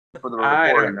for the I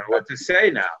don't recording. know what to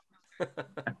say now.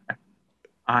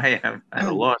 I am at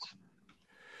a loss.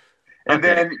 And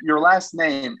Okay. then your last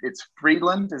name, it's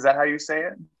Friedland. Is that how you say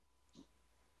it?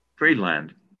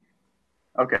 Friedland.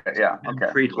 Okay, yeah.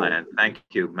 Okay. Friedland. Cool. Thank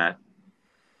you, Matt.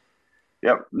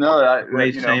 Yep. No,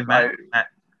 Wait, say Matt. Matt.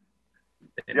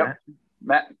 Yep.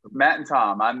 Matt and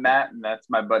Tom. I'm Matt, and that's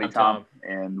my buddy Tom.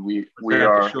 And we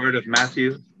are short of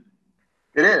Matthew.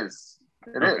 It is.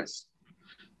 It is.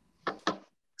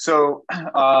 So,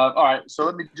 all right. So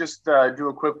let me just do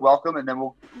a quick welcome, and then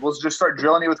we'll just start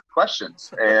drilling you with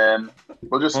questions, and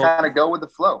we'll just kind of go with the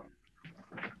flow.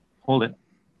 Hold it.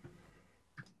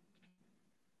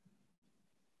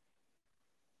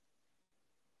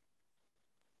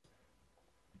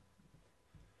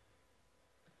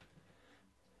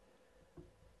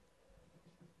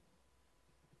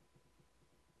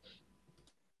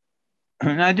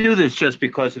 And I do this just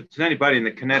because if there's anybody in the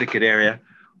Connecticut area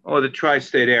or the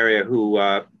tri-state area who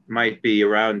might be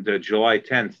around July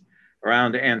 10th,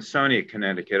 around Ansonia,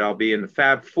 Connecticut, I'll be in the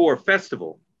Fab Four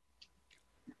Festival.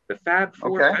 The Fab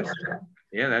Four Festival.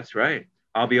 Yeah, that's right.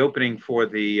 I'll be opening for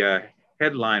the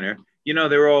headliner. You know,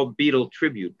 they're all Beatle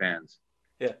tribute bands.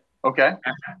 Yeah. Okay.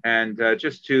 And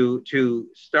just to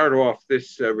start off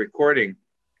this recording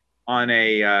on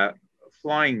a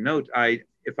flying note,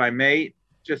 if I may,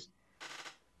 just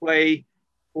play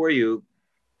for you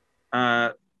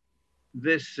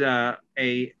this I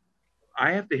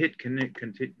have to hit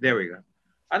continue. There we go.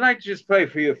 I'd like to just play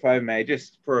for you, if I may,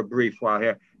 just for a brief while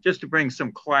here, just to bring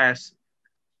some class.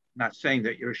 Not saying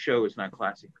that your show is not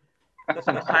classy.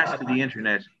 Some class to the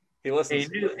internet. He listens.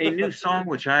 A new song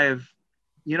which I have.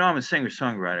 You know, I'm a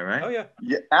singer-songwriter, right? Oh yeah.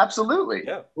 Yeah, absolutely.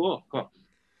 Yeah. Cool.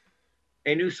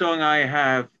 A new song I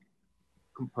have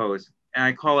composed, and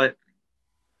I call it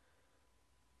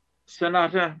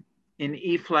Sonata in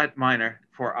E flat minor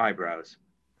for eyebrows.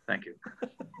 Thank you.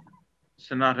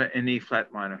 Sonata in E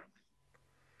flat minor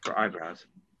for eyebrows.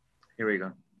 Here we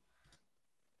go.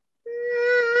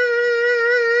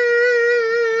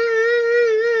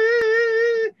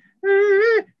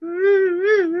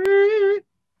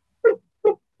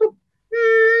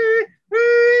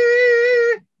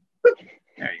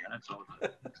 There you go. That's all.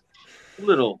 A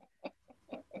little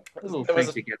thing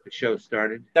to get the show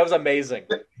started. That was amazing.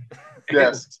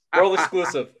 Yes. World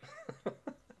exclusive.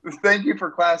 Thank you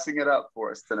for classing it up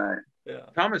for us tonight. Yeah.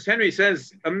 Thomas Henry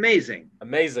says amazing.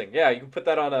 Amazing. Yeah, you can put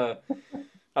that on a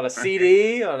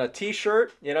CD, on a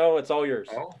T-shirt. You know, it's all yours.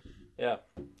 Oh. Yeah.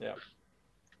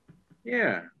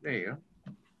 Yeah. There you go.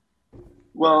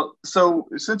 Well, so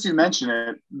since you mentioned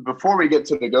it, before we get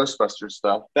to the Ghostbusters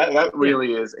stuff, that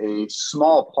really is a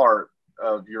small part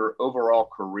of your overall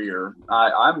career.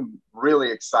 I'm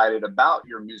really excited about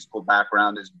your musical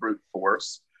background as Brute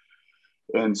Force.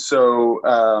 And so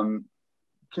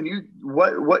can you,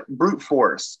 what Brute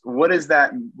Force, what is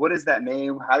that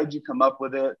name? How did you come up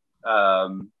with it?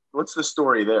 What's the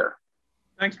story there?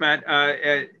 Thanks, Matt.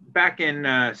 Back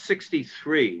in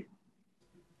 63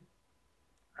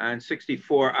 and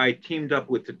 64, I teamed up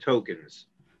with the Tokens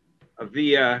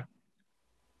via,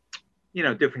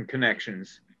 different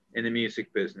connections in the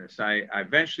music business. I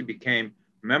eventually became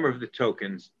a member of the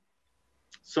Tokens,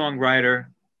 songwriter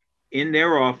in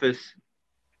their office,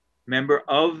 member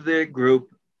of the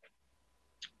group,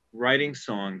 writing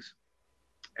songs,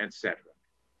 etc.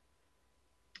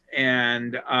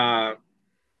 And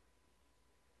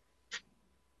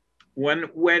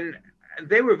when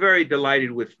they were very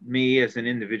delighted with me as an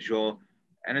individual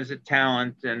and as a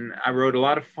talent, and I wrote a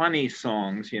lot of funny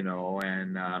songs, and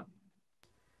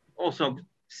also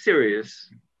serious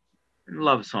and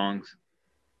love songs.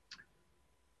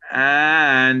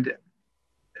 And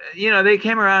they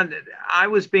came around. I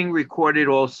was being recorded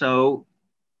also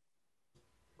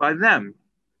by them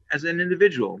as an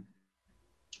individual.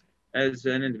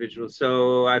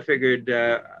 So I figured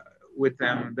with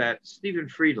them that Stephen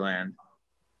Friedland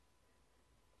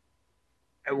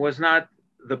was not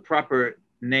the proper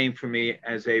name for me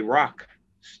as a rock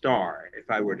star.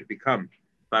 If I were to become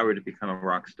a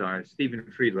rock star, Stephen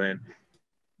Friedland.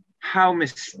 How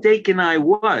mistaken I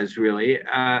was, really.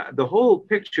 The whole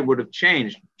picture would have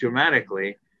changed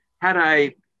dramatically had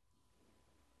I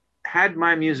had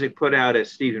my music put out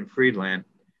as Stephen Friedland,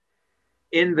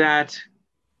 in that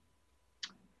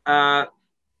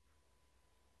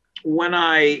when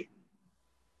I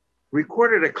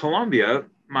recorded at Columbia,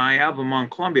 my album on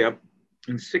Columbia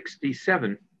in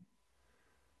 67,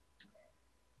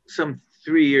 some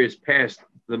 3 years past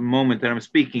the moment that I'm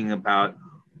speaking about,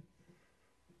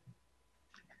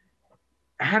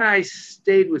 had I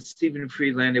stayed with Stephen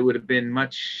Friedland, there would have been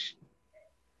much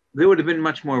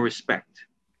more respect,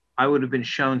 I would have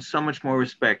been shown so much more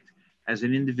respect as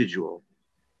an individual.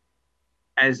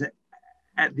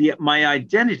 My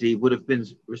identity would have been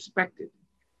respected.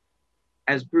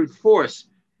 As brute force,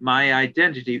 my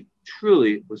identity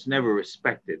truly was never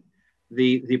respected.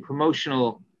 The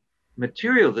promotional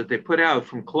material that they put out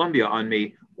from Columbia on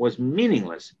me was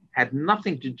meaningless, had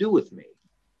nothing to do with me.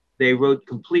 They wrote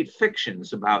complete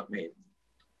fictions about me.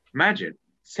 Imagine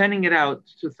sending it out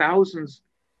to thousands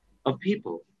of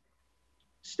people,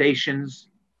 stations,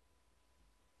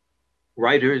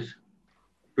 writers.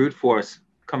 Brute force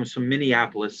comes from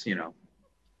Minneapolis, you know.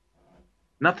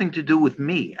 Nothing to do with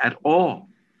me at all.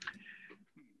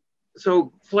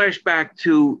 So flashback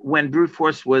to when brute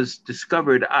force was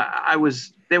discovered,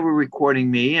 they were recording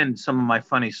me and some of my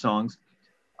funny songs.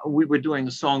 We were doing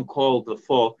a song called The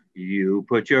Fall. You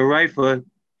put your right foot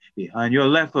behind your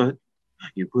left foot.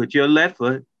 You put your left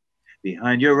foot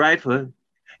behind your right foot.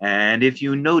 And if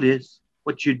you notice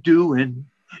what you're doing,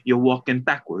 you're walking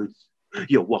backwards.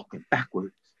 You're walking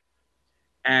backwards.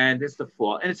 And it's the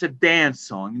fall. And it's a dance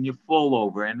song. And you fall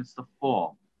over and it's the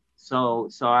fall. So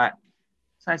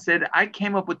I said, I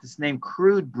came up with this name,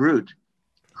 Crude Brute,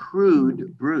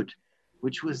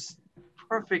 which was a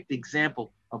perfect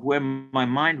example of where my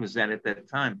mind was at that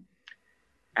time.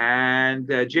 And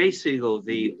Jay Siegel,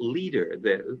 the leader,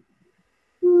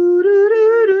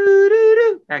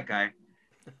 that guy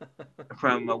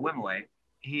from Wimley,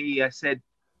 he said,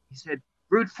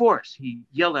 brute force. He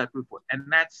yelled out brute force.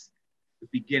 And that's the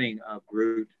beginning of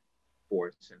brute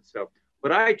force. And so,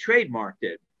 but I trademarked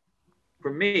it.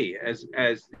 For me, as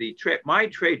my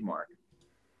trademark,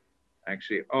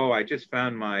 actually, I just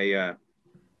found my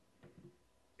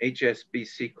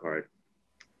HSBC card.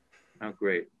 How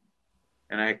great.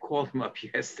 And I called him up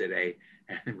yesterday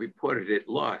and reported it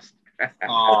lost.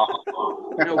 No,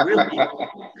 really,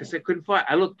 because I couldn't find.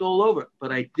 I looked all over,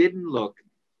 but I didn't look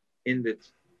in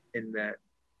that.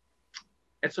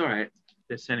 It's all right.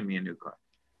 They're sending me a new card.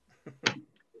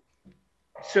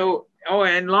 So,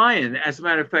 and lion. As a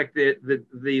matter of fact,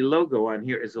 the logo on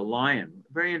here is a lion.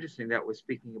 Very interesting that we're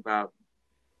speaking about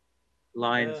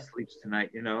lion sleeps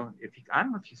tonight. You know, I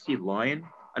don't know if you see lion.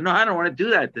 No, I don't want to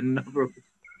do that. The number of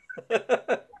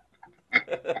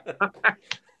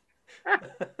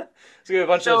so we have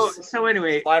a bunch of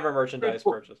anyway, Slimer merchandise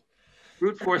purchase.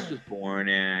 Brute Force was born,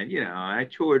 and I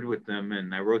toured with them,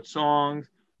 and I wrote songs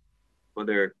for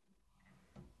their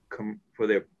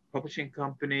publishing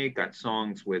company. Got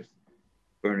songs with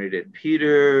Bernadette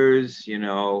Peters,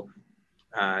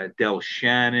 Del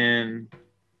Shannon,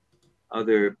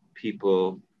 other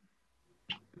people,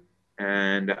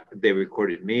 and they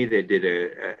recorded me. They did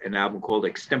an album called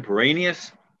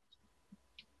Extemporaneous,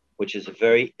 which is a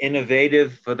very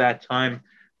innovative for that time,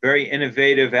 very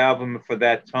innovative album for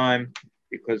that time,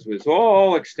 because it was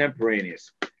all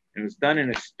extemporaneous. It was done in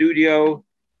a studio,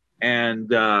 and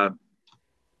there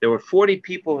were 40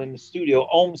 people in the studio,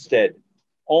 Olmsted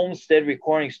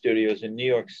Recording Studios in New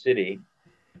York City.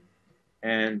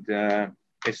 And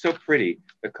it's so pretty.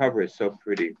 The cover is so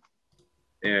pretty.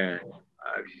 Yeah,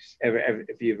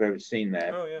 if you've ever seen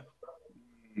that. Oh, yeah.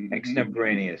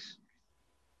 Extemporaneous.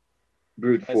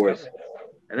 Brute Force.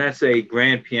 And that's a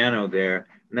grand piano there.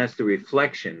 And that's the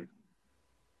reflection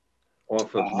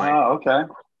off of okay.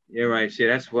 Yeah, right. See,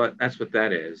 that's what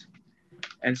that is.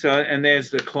 And so, and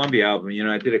there's the Columbia album.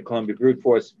 I did a Columbia Brute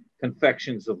Force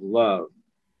Confections of Love.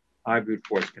 Brute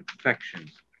Force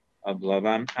Confections of Love.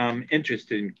 I'm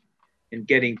interested in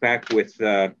getting back with.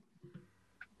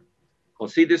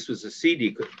 See, this was a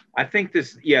CD. I think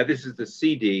this is the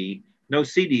CD. No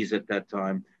CDs at that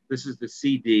time. This is the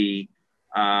CD.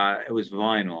 It was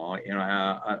vinyl.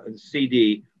 A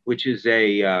CD, which is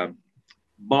a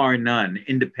bar none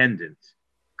independent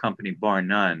company, bar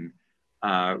none.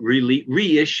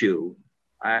 Reissue,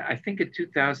 I think in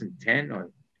 2010, or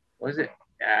was it?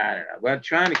 I don't know. Well,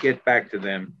 trying to get back to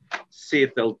them, see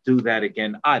if they'll do that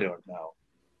again. I don't know.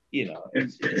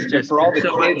 It's just for all the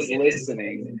kids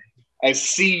listening, a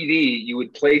CD, you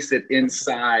would place it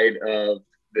inside of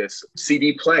this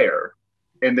CD player,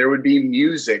 and there would be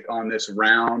music on this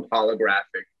round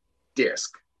holographic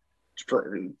disc.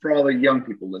 For all the young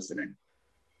people listening,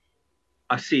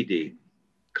 a CD,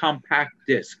 compact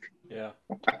disc. Yeah.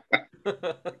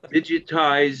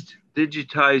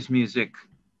 digitized music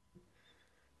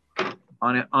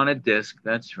on a disc.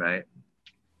 That's right.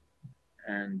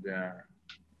 And there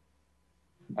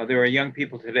are young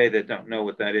people today that don't know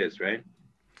what that is, right?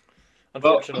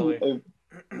 Unfortunately.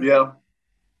 Yeah.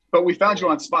 But we found you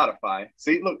on Spotify.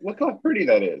 See, look how pretty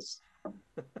that is.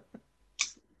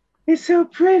 It's so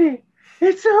pretty.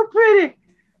 It's so pretty.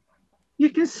 You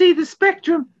can see the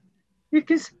spectrum. You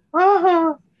can.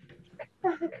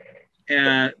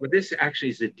 But this actually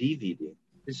is a DVD.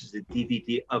 This is a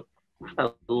DVD of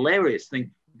a hilarious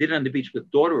thing. Did it on the beach with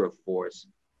Daughter of Force.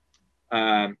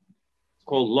 It's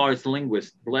called Lars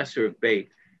Linguist, Blesser of Bait.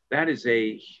 That is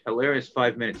a hilarious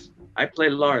 5 minutes. I play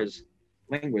Lars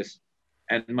Linguist,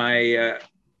 and my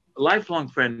lifelong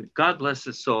friend, God bless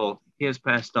his soul, he has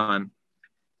passed on.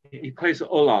 He plays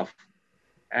Olaf.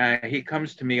 He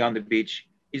comes to me on the beach.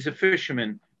 He's a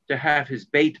fisherman, to have his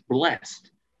bait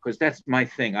blessed, because that's my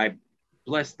thing. I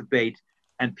bless the bait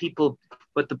and people,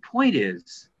 but the point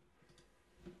is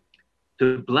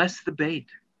to bless the bait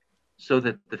so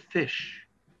that the fish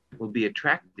will be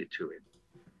attracted to it,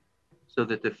 so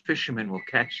that the fisherman will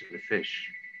catch the fish,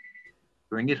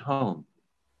 bring it home,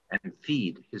 and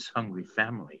feed his hungry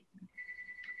family.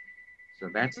 So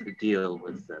that's the deal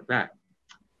with that.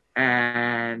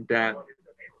 And that's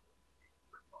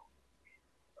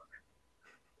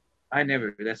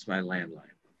my landline.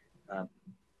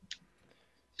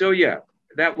 So yeah,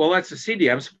 that's a CD.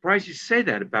 I'm surprised you say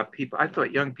that about people. I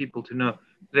thought young people to know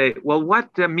today. Well,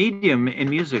 what medium in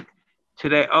music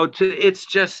today? Oh, it's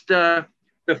just the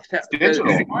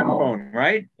smartphone,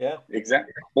 right? Yeah,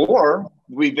 exactly. Or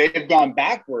they've gone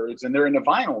backwards and they're into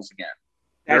vinyls again.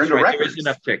 That's right. There is an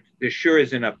uptick. There sure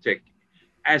is an uptick.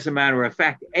 As a matter of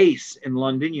fact, Ace in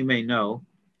London, you may know,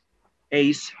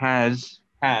 Ace has.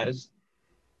 You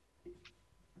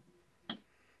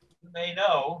may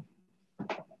know.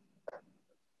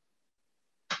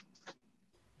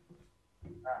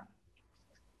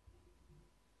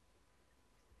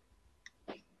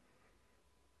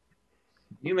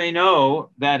 You may know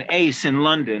that Ace in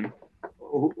London,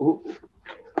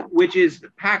 which is the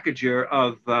packager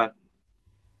of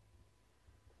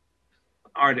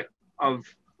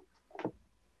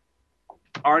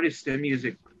artists and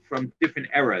music from different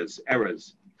eras.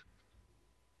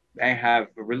 They have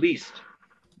released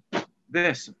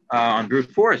this on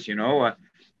brute force,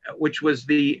 which was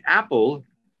the Apple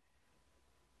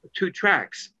 2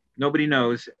 tracks, Nobody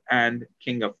Knows and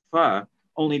King of Pho.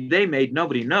 Only they made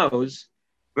Nobody Knows,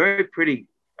 very pretty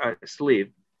sleeve.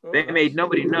 They made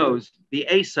Nobody Knows, the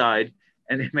A side,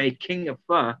 and they made King of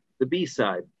Pho, the B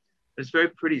side. It's very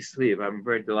pretty sleeve. I'm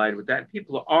very delighted with that.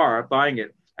 People are buying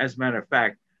it. As a matter of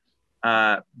fact,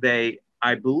 I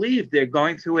believe they're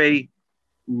going through a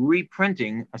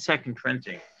second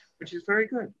printing, which is very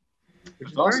good.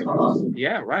 Which is awesome. Very good.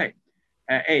 Yeah, right.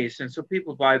 Ace, and so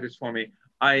people buy this for me.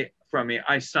 I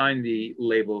sign the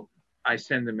label. I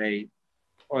send them a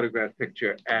autographed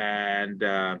picture, and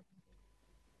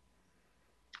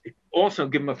also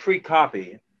give them a free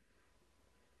copy.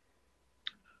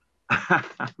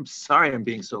 I'm sorry I'm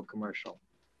being so commercial.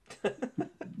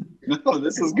 No,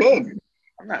 this is good.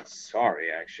 I'm not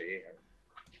sorry, actually.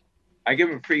 I give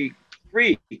them a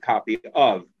free copy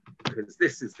of, because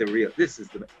this is the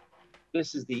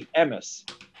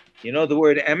emes. You know the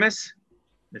word emes?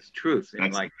 It's truth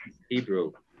in like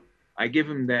Hebrew. I give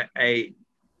them a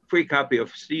free copy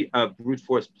of Brute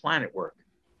Force Planet Work.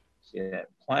 See that?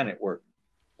 Planet Work.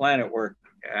 Planet Work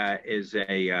is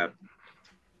a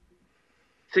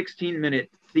 16-minute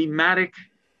thematic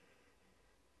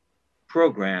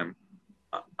program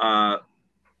of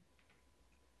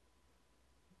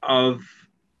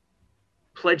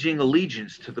pledging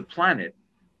allegiance to the planet,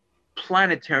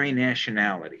 planetary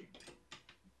nationality.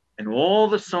 And all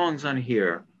the songs on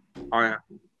here are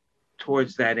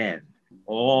towards that end.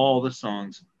 All the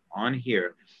songs on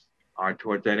here are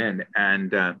towards that end.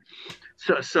 And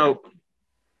so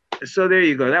there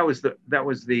you go. That was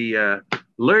the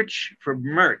Lurch for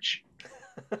Merch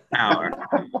hour.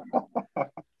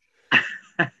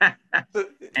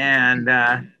 And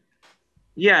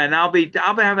yeah, and I'll be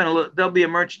having there'll be a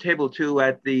merch table too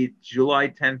at the July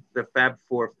 10th, the Fab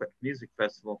Four Music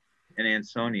Festival in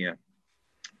Ansonia.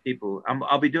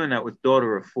 I'll be doing that with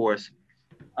Daughter of Force.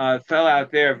 Fell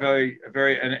out there,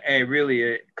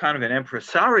 really kind of an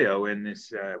impresario in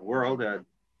this world, by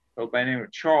the name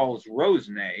of Charles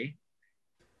Rosenay.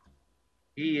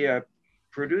 He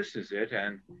produces it,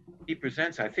 and he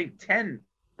presents, I think, 10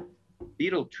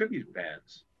 Beatle tribute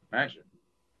bands. Imagine.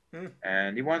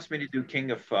 And he wants me to do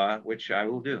King of Pho, which I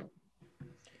will do.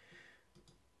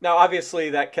 Now, obviously,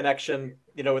 that connection,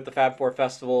 with the Fab Four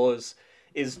Festival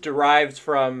is derived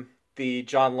from the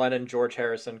John Lennon, George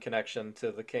Harrison connection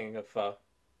to the King of Pho.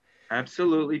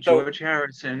 Absolutely. George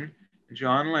Harrison,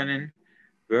 John Lennon,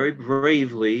 very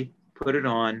bravely put it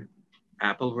on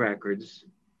Apple Records,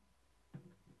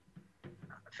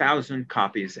 1,000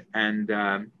 copies, and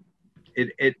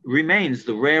it remains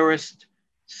the rarest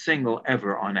single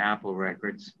ever on Apple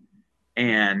Records.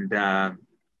 And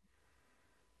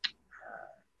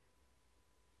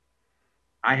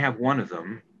I have one of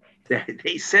them.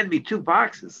 They sent me 2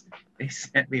 boxes. They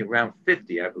sent me around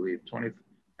 50, I believe, 20.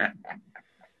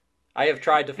 I have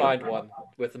tried to find one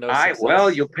with no success.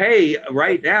 Well, you pay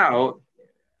right now.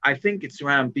 I think it's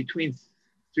around between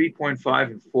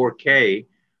 3.5 and 4K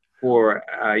for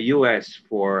US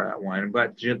for one,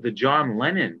 but the John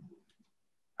Lennon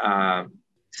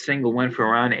single went for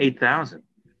around 8,000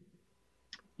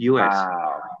 US.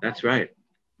 Wow. That's right.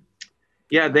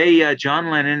 Yeah, they John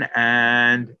Lennon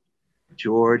and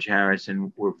George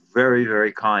Harrison were very,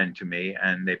 very kind to me,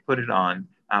 and they put it on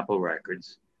Apple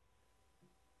Records.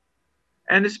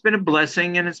 And it's been a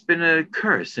blessing and it's been a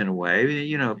curse in a way,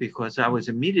 you know, because I was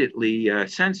immediately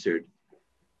censored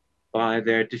by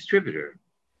their distributor.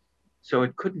 So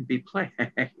it couldn't be played.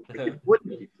 It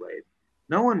wouldn't be played.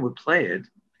 No one would play it.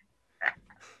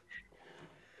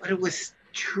 But it was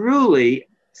truly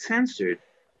censored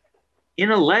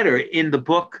in a letter in the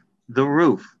book, The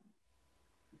Roof,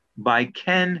 by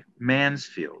Ken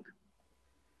Mansfield.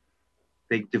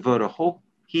 He devotes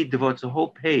a whole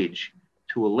page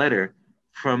to a letter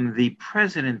from the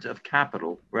president of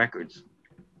Capitol Records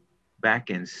back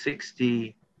in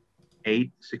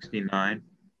 68, 69.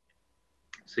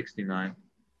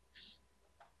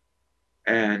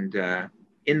 And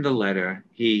in the letter,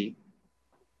 he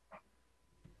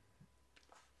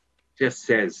just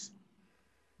says,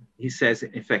 in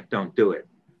effect, don't do it.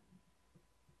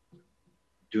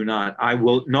 Do not, I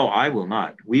will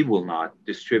not, we will not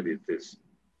distribute this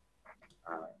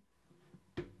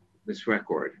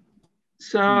record.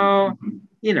 So,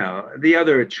 you know, the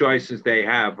other choices they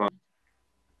have,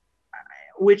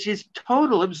 which is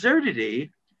total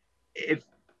absurdity if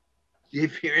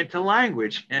you're into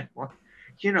language,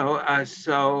 you know,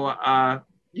 so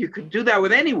you could do that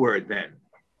with any word then.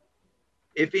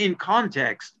 If in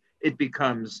context, it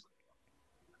becomes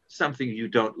something you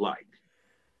don't like.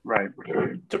 Right.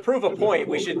 To prove a point,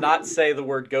 we should not say the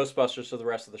word Ghostbusters for the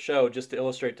rest of the show, just to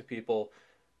illustrate to people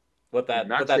what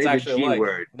that's actually like.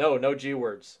 Word. No G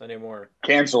words anymore.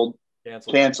 Canceled.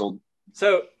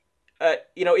 So,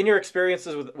 you know, in your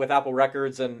experiences with Apple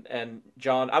Records and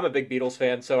John, I'm a big Beatles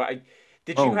fan. So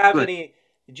did you have any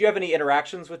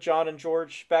interactions with John and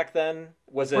George back then?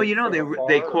 Was it? Well, you know,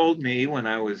 they called me when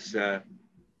I was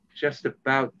just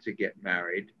about to get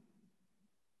married.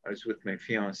 I was with my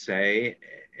fiancée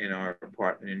in our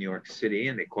apartment in New York City,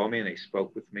 and they called me and they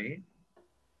spoke with me.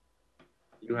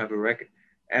 You have a record.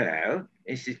 Hello,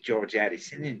 this is George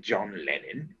Harrison and John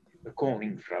Lennon. We're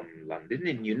calling from London,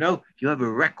 and you know, you have a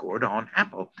record on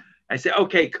Apple. I said,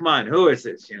 okay, come on, who is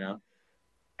this, you know?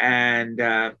 And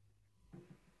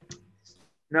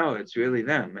no, it's really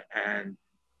them. And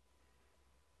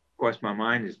of course, my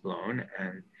mind is blown,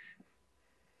 and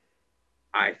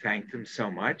I thanked them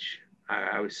so much.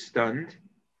 I was stunned,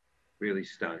 really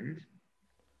stunned.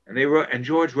 And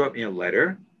George wrote me a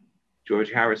letter.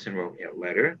 George Harrison wrote me a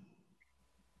letter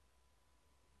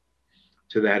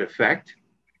to that effect.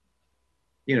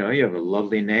 You know, you have a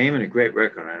lovely name and a great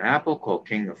record on Apple called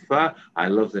King of Pho. I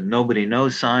love the nobody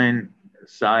knows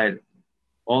side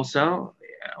also,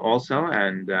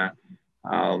 and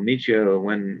I'll meet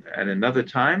you at another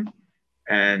time.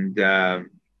 And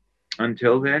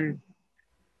until then,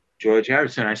 George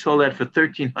Harrison. I sold that for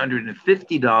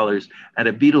 $1,350 at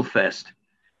a Beatle Fest.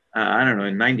 I don't know,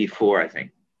 in '94, I think.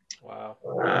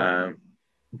 Wow.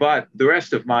 But the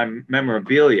rest of my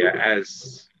memorabilia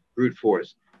as brute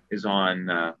force is on.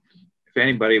 If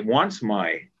anybody wants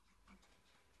my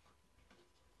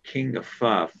King of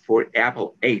Pho for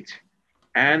Apple 8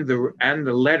 and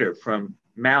the letter from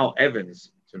Mal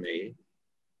Evans to me,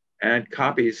 and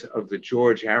copies of the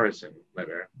George Harrison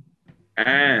letter,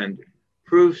 and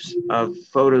proofs of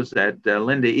photos that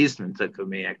Linda Eastman took of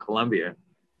me at Columbia.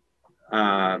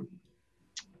 I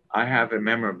have a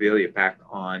memorabilia pack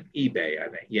on eBay, I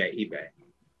think. Yeah, eBay.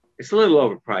 It's a little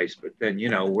overpriced, but then, you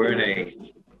know, we're in a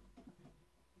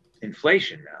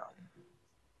inflation now.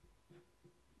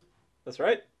 That's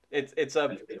right. It's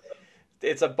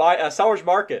a seller's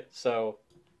market. So,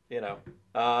 you know,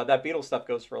 that Beatles stuff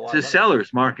goes for a lot. It's a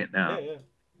seller's market now. Yeah,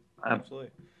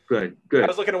 absolutely. Good. I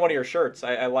was looking at one of your shirts.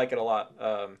 I like it a lot.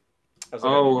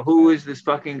 Who is this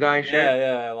fucking guy shirt?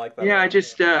 Yeah, I like that. Yeah,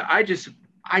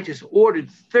 I just ordered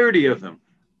 30 of them.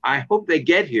 I hope they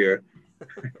get here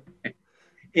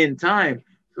in time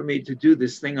for me to do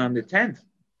this thing on the 10th.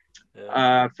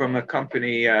 Yeah. From a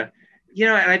company, you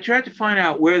know, and I tried to find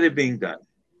out where they're being done.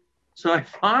 So I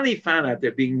finally found out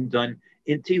they're being done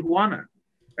in Tijuana,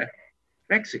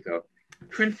 Mexico.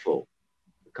 Printful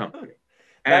company.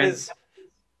 That is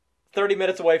 30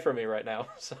 minutes away from me right now.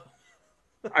 So.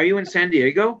 Are you in San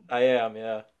Diego? I am,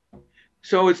 yeah.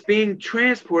 So it's being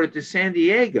transported to San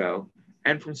Diego.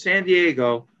 And from San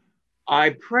Diego,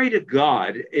 I pray to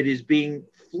God it is being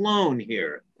flown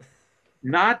here,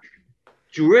 not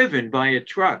driven by a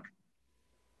truck.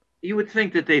 You would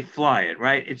think that they fly it,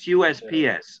 right? It's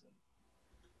USPS.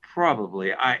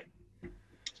 Probably.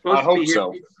 Supposed I to be hope here.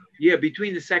 so. Yeah,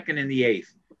 between the 2nd and the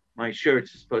 8th. My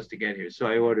shirts are supposed to get here. So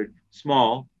I ordered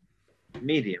small,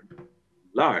 medium,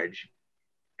 large,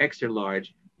 extra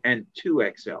large, and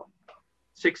 2XL,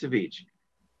 6 of each.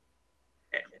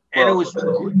 And it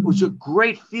was a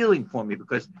great feeling for me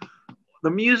because the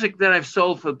music that I've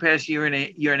sold for the past year and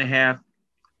a half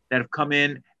that have come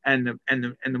in, and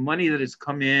the money that has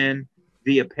come in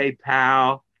via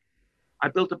PayPal, I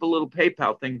built up a little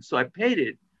PayPal thing, so I paid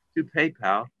it through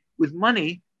PayPal with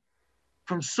money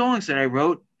from songs that I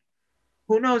wrote.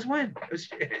 Who knows when?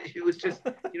 It was just,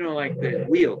 like the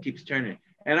wheel keeps turning,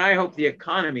 and I hope the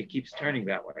economy keeps turning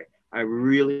that way. I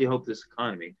really hope this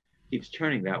economy keeps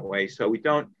turning that way, so we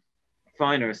don't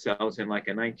find ourselves in like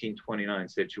a 1929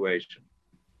 situation.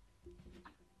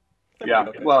 Yeah.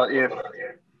 Well, if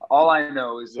all I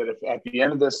know is that if at the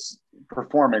end of this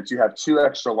performance you have 2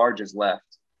 extra larges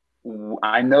left,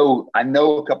 I know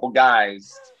a couple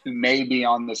guys who may be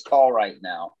on this call right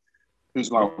now who's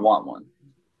going to want one.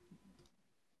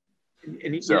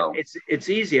 And so it's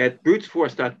easy at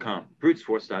brutesforce.com.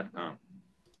 Brutesforce.com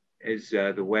is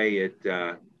the way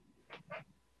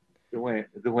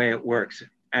it works.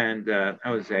 And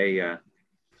I was a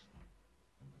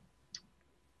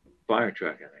fire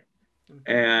truck, I think.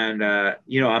 And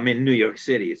I'm in New York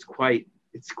City. It's quite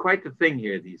the thing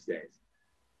here these days.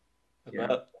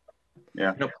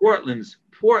 Yeah. Portland's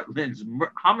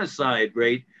homicide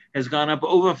rate has gone up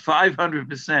over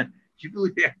 500%. Do you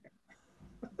believe that?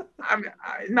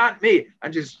 Not me.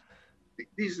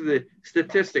 These are the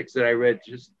statistics that I read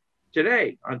just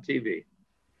today on TV.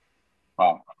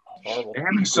 Wow. They're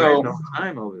having a grand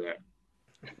time over there.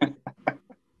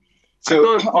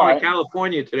 So, I thought it was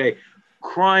California today.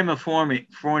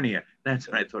 Crime-a-fornia. That's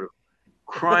what I thought of.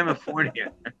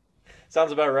 Crime-a-fornia.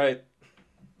 Sounds about right.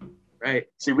 Right.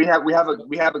 See, we have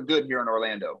a good here in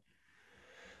Orlando.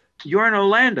 You're in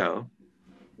Orlando?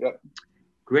 Yep.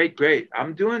 Great.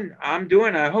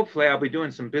 Hopefully I'll be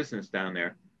doing some business down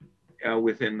there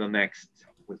within the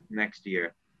next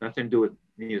year. Nothing to do with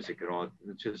music at all.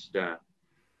 It's just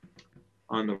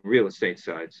on the real estate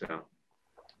side. So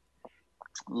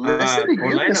listen to you,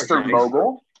 Mr. Nice.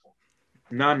 Mogul.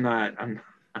 No, I'm not. I'm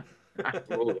not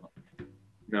Mogul.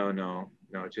 No.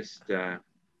 Just not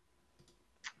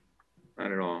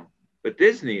at all. But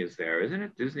Disney is there, isn't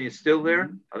it? Disney is still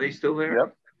there. Are they still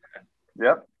there?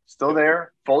 Yep. Still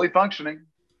there, fully functioning,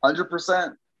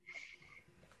 100%.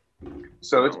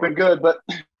 So it's been good. But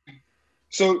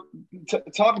so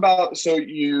talk about, so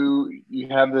you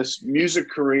have this music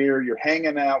career, you're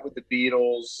hanging out with the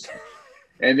Beatles,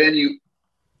 and then you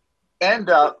end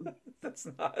up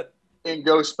in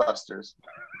Ghostbusters.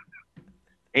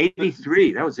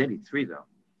 83. That was 83, though.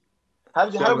 How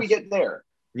did we get there?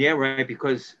 Yeah, right.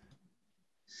 Because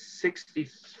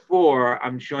 64,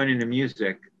 I'm joining the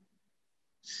music.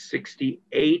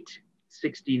 68,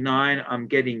 69, I'm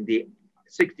getting the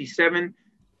 67,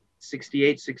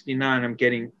 68, 69, I'm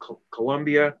getting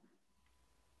Columbia.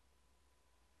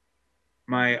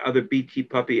 My other BT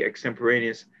puppy,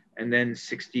 extemporaneous, and then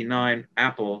 69,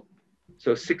 Apple.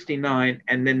 So 69,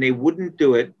 and then they wouldn't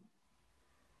do it.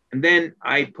 And then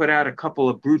I put out a couple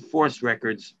of brute force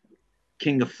records,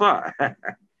 King of Pho.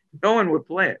 No one would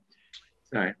play it.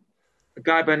 Sorry. A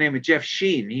guy by the name of Jeff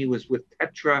Sheen, he was with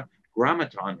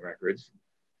Tetragrammaton Records.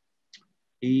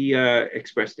 He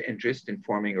expressed interest in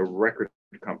forming a record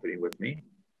company with me.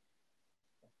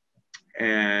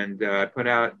 And I put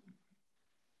out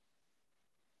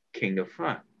King of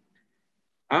Pho.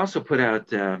 I also put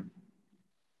out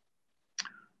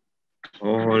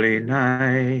Holy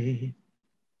Night,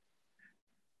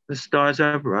 the stars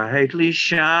are brightly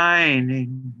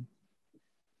shining.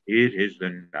 It is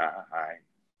the night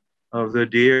of the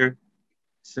dear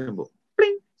symbol,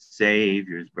 bling,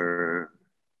 Savior's birth.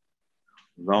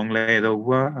 Long lay the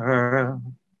world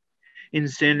in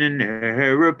sin and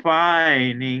error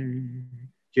pining,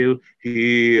 till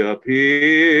he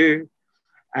appeared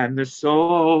and the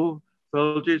soul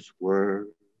felt its worth.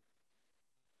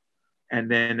 And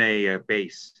then a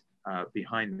bass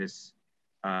behind this,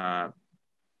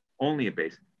 only a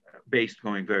bass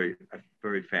going very,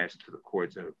 very fast to the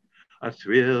chords of a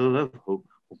thrill of hope.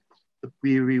 The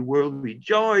weary world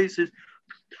rejoices,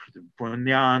 from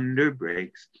yonder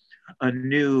breaks a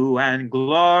new and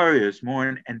glorious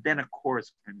morn. And then a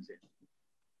chorus comes in.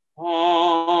 All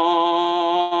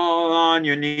on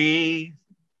your knees,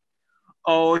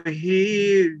 Oh,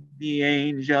 hear the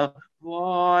angel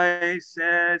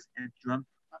voices and drum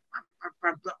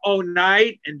all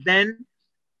night. And then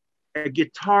a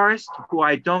guitarist who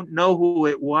I don't know who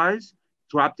it was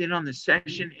dropped in on the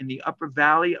session in the upper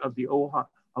valley of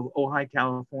Ojai,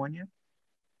 California,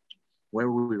 where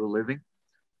we were living.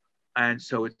 And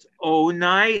so it's oh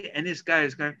night, and this guy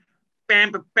is going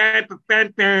bam, bam, bam,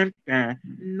 bam, bam, bam,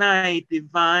 night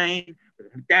divine,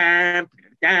 bam,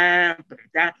 bam,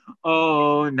 bam,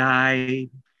 oh night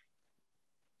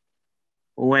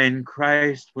when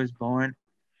Christ was born,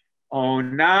 oh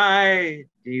night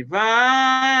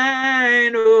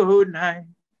divine, oh night,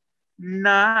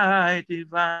 night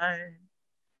divine.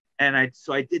 And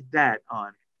so I did that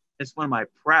on. It's one of my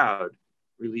proud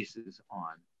releases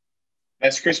on.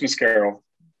 That's Christmas Carol.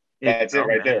 That's it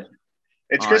right there.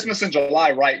 It's Christmas in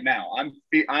July right now.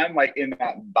 I'm like in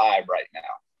that vibe right now.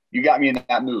 You got me in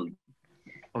that mood.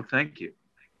 Oh, thank you.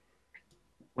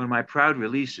 One of my proud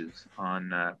releases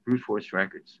on Brute Force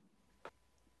Records.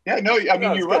 Yeah, no, I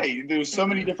mean, you're right. There's so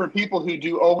many different people who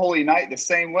do Oh Holy Night the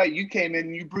same way. You came in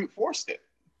and you brute forced it.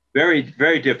 Very,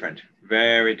 very different.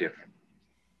 Very different.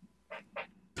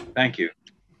 Thank you.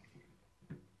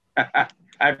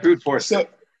 I brute forced it.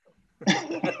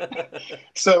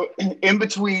 So in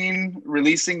between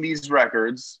releasing these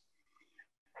records,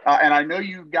 and I know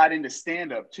you got into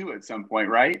stand-up too at some point,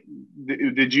 right?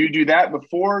 Did you do that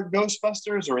before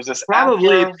Ghostbusters, or is this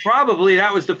probably after? Probably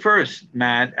that was the first,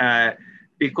 Matt,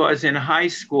 because in high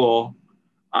school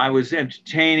I was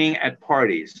entertaining at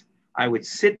parties. I would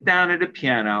sit down at a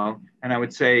piano and I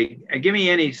would say, give me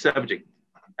any subject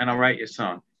and I'll write you a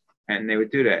song. And they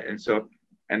would do that.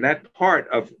 And that part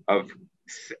of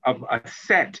a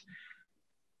set,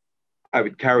 I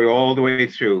would carry all the way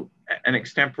through an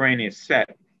extemporaneous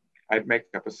set. I'd make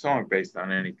up a song based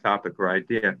on any topic or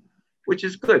idea, which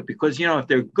is good because, if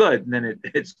they're good, then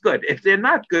it's good. If they're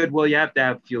not good, well, you have to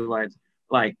have a few lines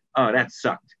like, oh, that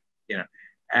sucked,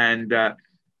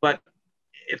 but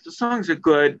if the songs are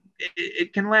good,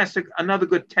 it can last another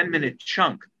good 10-minute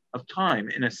chunk of time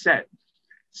in a set.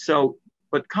 So,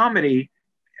 but comedy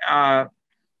got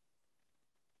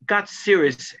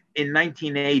serious in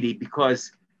 1980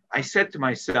 because I said to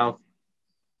myself,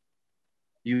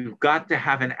 you've got to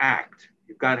have an act.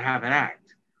 You've got to have an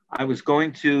act. I was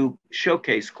going to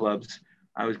showcase clubs.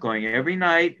 I was going every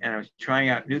night and I was trying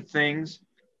out new things.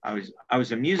 I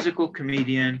was a musical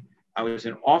comedian. I was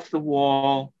an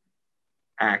off-the-wall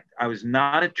act. I was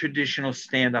not a traditional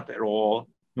stand-up at all,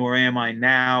 nor am I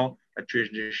now a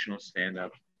traditional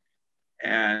stand-up.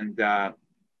 And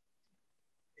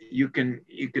you can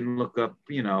look up,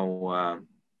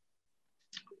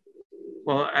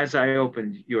 well, as I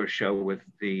opened your show with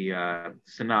the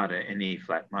sonata in E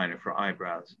flat minor for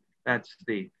eyebrows, that's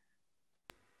a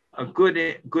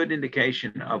good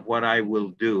indication of what I will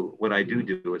do, what I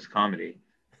do as comedy.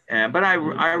 But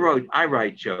I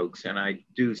write jokes and I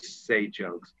do say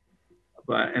jokes,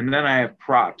 and then I have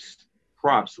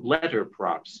letter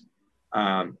props,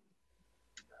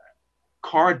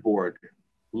 cardboard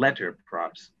letter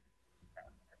props,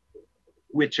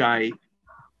 which I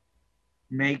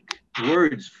make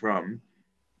words from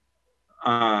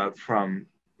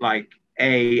like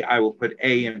A. I will put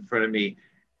A in front of me,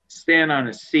 stand on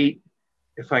a seat.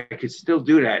 If I could still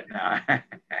do that now,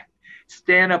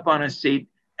 stand up on a seat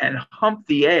and hump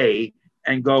the A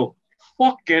and go,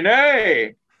 fucking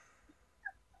A.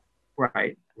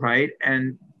 Right.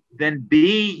 And then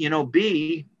B,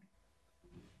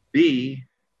 B,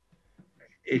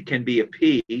 it can be a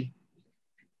P,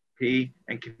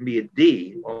 and can be a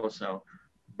D also.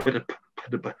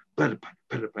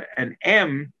 And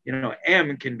M,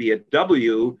 M can be a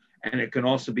W, and it can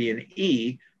also be an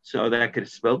E. So that could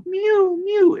spell mew,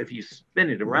 mew if you spin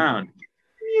it around.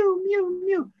 Mew, mew,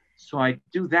 mew. So I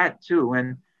do that too.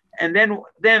 And then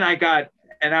I got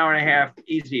an hour and a half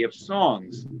easy of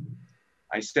songs.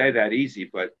 I say that easy,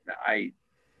 but it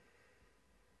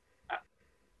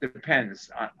depends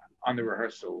on the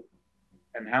rehearsal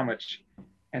and how much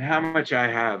I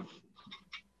have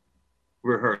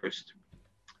rehearsed.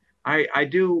 I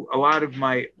do a lot of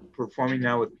my performing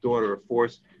now with Daughter of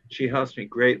Force. She helps me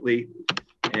greatly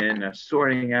in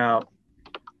sorting out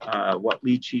what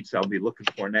lead sheets I'll be looking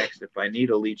for next. If I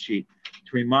need a lead sheet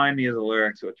to remind me of the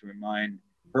lyrics or to remind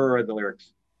her of the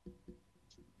lyrics.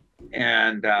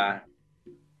 And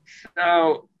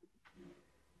so,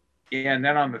 yeah, and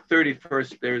then on the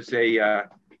 31st, there's a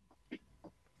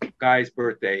guy's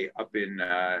birthday up in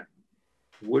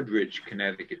Woodridge,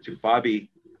 Connecticut, to Bobby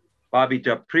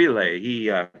D'Aprile. He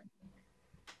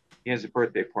has a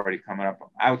birthday party coming up, an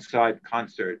outside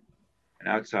concert.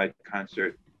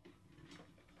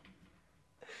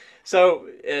 So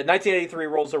 1983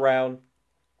 rolls around.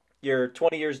 You're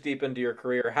 20 years deep into your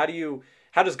career. How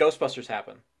does Ghostbusters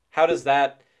happen? How does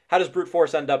Brute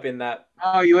Force end up in that?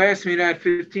 Oh, you asked me that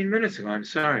 15 minutes ago. I'm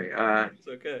sorry. It's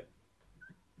okay.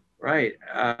 Right.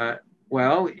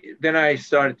 Well, then I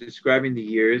started describing the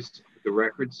years, the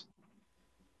records,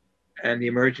 and the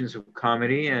emergence of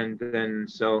comedy, and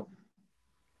so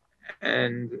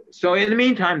in the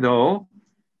meantime, though,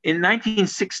 in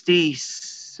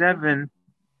 1967,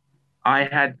 I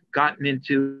had gotten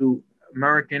into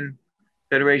American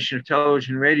Federation of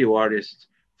Television and Radio Artists,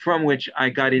 from which I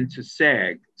got into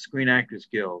SAG, Screen Actors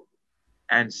Guild.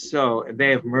 And so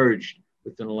they have merged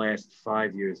within the last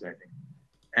 5 years, I think.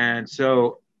 And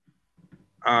so,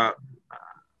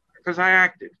 because I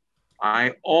acted,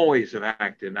 I always have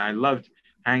acted, and I loved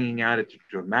hanging out at the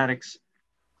dramatics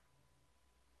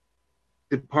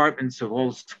departments of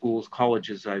all schools,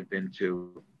 colleges I've been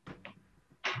to.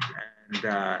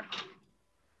 And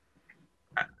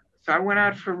so I went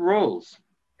out for roles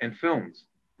in films.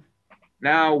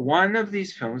 Now, one of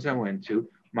these films I went to,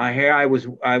 my hair, I was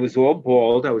all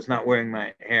bald. I was not wearing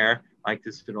my hair like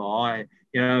this at all.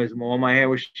 All my hair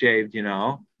was shaved,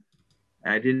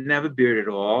 I didn't have a beard at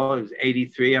all. It was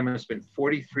 83. I must have been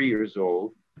 43 years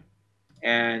old.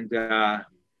 And I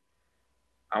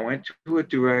went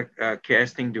to a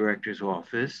casting director's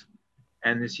office,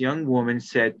 and this young woman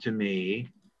said to me,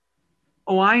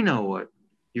 "Oh, I know what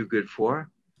you're good for."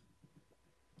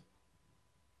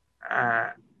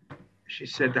 She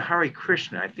said, "The Hare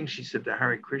Krishna." I think she said the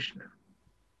Hare Krishna.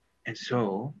 And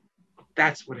so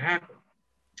that's what happened.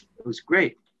 It was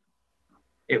great.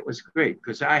 It was great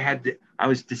because I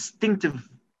was distinctive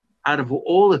out of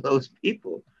all of those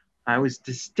people. I was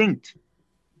distinct,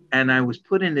 and I was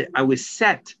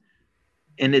set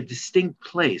in a distinct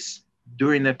place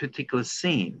during that particular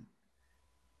scene.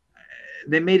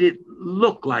 They made it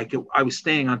look like I was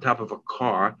standing on top of a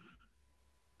car,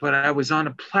 but I was on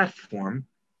a platform.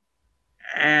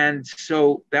 And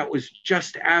so that was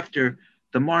just after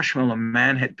the Marshmallow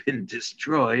Man had been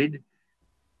destroyed.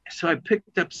 So I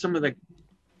picked up some of the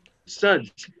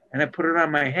suds and I put it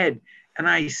on my head. And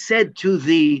I said to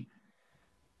the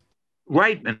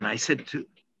Reitman, I said to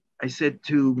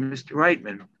Mr.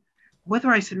 Reitman, whether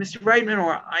I said Mr. Reitman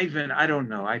or Ivan, I don't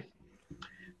know. I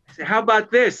said, "How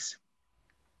about this?"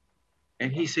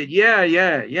 And he said, yeah,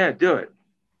 do it.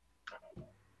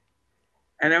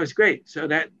 And that was great. So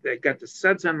that got the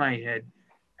suds on my head,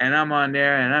 and I'm on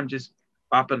there, and I'm just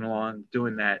bopping along,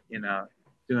 doing that.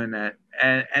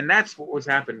 And that's what was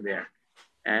happening there.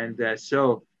 And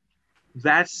so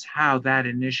that's how that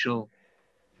initial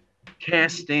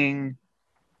casting,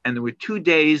 and there were 2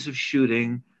 days of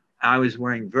shooting. I was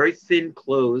wearing very thin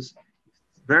clothes,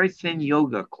 very thin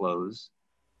yoga clothes,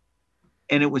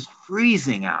 and it was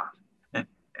freezing out.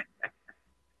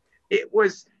 It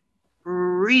was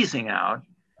freezing out,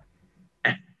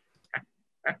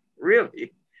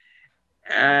 really.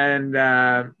 And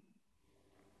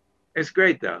it's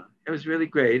great, though. It was really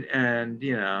great. And,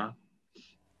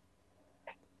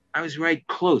 I was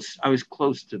close. I was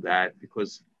close to that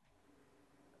because,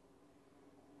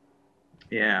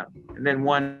 yeah. And then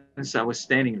once I was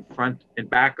standing in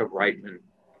back of Reitman,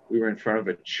 we were in front of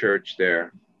a church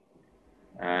there.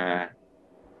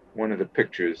 One of the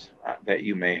pictures that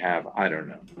you may have, I don't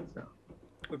know. So.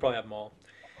 We probably have them all.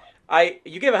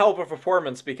 You gave a hell of a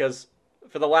performance because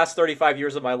for the last 35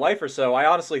 years of my life or so, I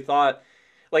honestly thought,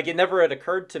 like, it never had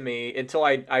occurred to me until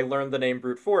I learned the name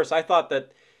Brute Force. I thought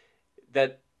that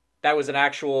was an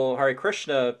actual Hare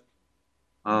Krishna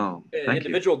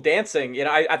individual dancing.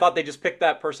 I thought they just picked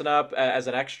that person up as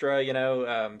an extra,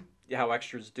 how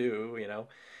extras do,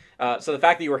 So the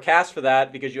fact that you were cast for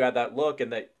that because you had that look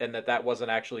and that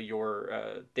wasn't actually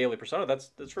your daily persona,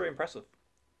 that's very impressive.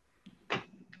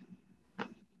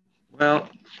 Well,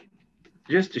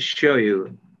 just to show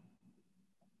you,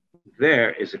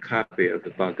 there is a copy of the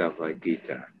Bhagavad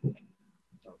Gita.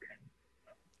 Okay.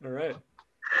 All right.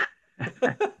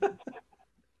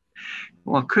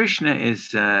 Well, Krishna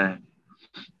is very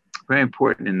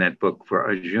important in that book for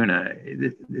Arjuna.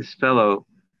 This fellow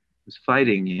was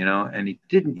fighting, and he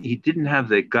didn't have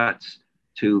the guts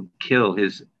to kill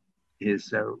his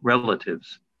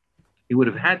relatives. He would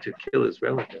have had to kill his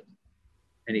relatives.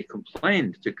 And he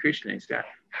complained to Krishna. He said,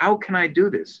 "How can I do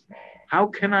this? How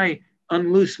can I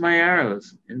unloose my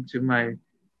arrows into my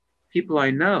people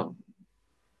I know?"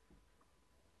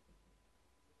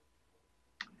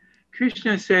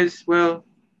 Krishna says, "Well,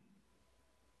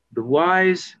 the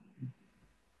wise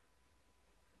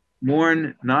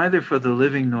mourn neither for the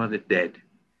living nor the dead."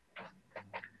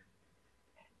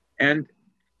 And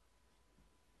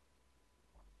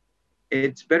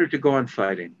it's better to go on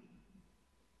fighting.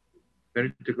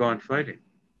 Better to go on fighting.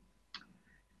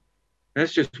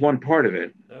 That's just one part of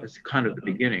it. That's kind of the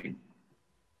beginning.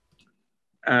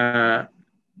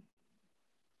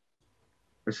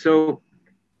 So,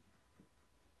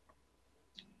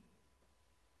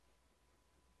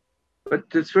 but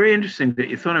it's very interesting that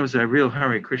you thought I was a real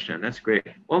Hare Krishna. That's great.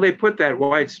 Well, they put that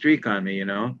white streak on me,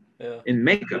 in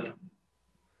makeup.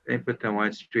 They put that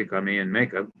white streak on me in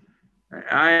makeup.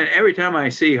 Every time I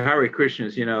see Hare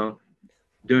Krishnas,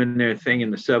 doing their thing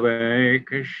in the subway, Hare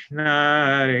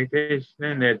Krishna,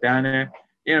 and they're down there,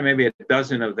 maybe a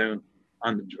dozen of them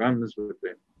on the drums with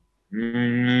the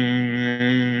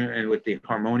and with the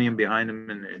harmonium behind them,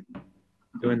 and they're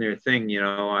doing their thing.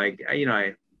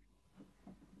 I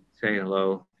say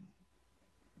hello,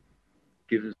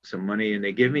 give them some money, and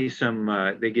they give me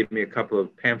a couple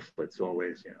of pamphlets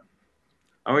always.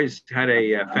 I always had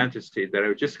a fantasy that I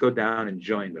would just go down and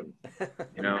join them,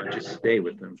 and just stay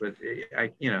with them. But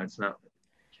it's not,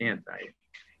 can't I?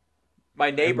 My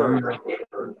neighbor,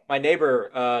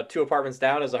 2 apartments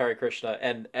down is a Hare Krishna,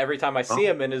 and every time I see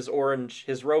him in his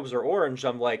robes are orange,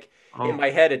 I'm like, in my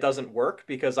head it doesn't work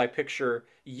because I picture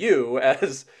you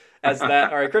as that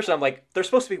Hare Krishna. I'm like, they're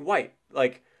supposed to be white.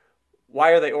 Like,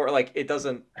 why are they it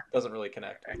doesn't really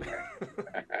connect.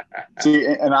 See,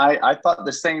 and I thought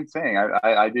the same thing.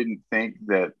 I didn't think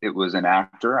that it was an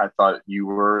actor. I thought you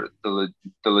were the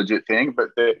legit thing. But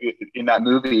in that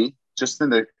movie, just in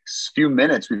the few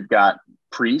minutes, we've got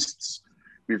priests,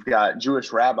 we've got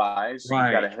Jewish rabbis, we've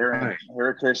got a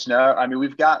Hare Krishna. I mean,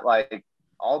 we've got like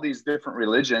all these different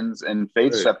religions and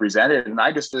faiths represented. And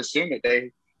I just assumed that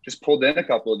they just pulled in a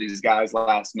couple of these guys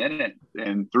last minute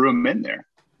and threw them in there.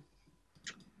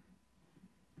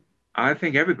 I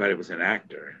think everybody was an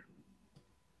actor,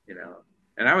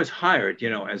 and I was hired,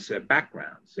 as a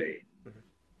background, see.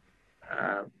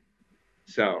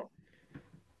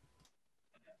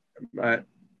 But it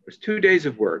was 2 days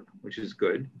of work, which is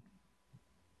good.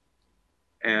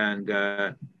 And,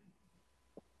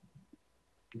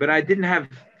 but I didn't have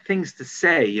things to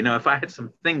say, if I had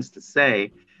some things to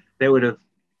say, they would have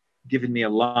given me a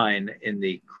line in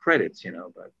the credits,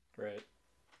 but. Right.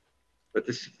 But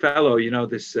this fellow,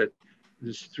 this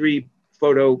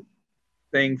 3-photo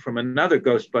thing from another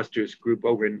Ghostbusters group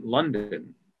over in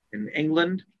London, in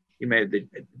England, you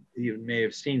may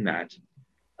have seen that.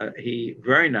 He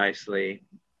very nicely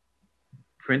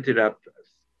printed up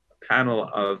a panel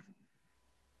of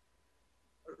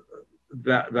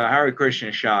the Hare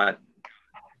Krishna shot,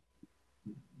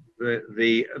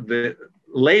 the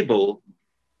label,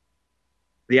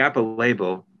 the Apple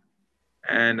label.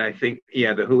 And I think,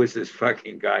 the who is this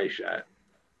fucking guy shot.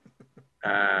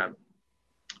 I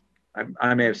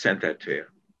may have sent that to you.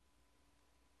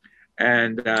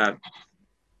 And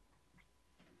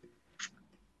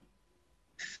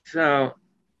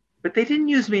but they didn't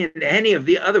use me in any of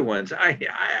the other ones. I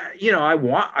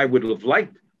would have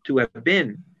liked to have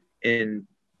been in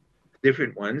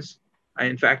different ones.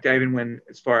 In fact, I even went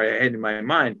as far ahead in my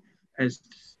mind as to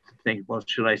think, well,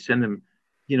 should I send them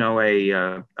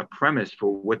a premise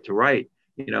for what to write?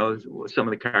 Some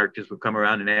of the characters would come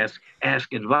around and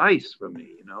ask advice from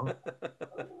me.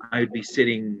 I'd be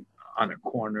sitting on a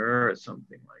corner or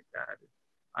something like that.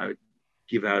 I would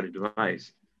give out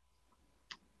advice,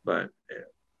 but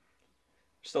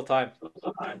still time.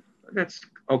 That's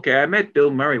okay. I met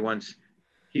Bill Murray once.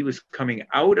 He was coming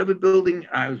out of a building.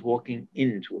 I was walking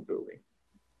into a building,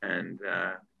 and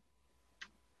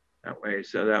that way.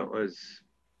 So that was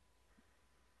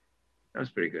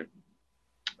pretty good.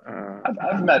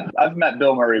 I've met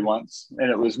Bill Murray once,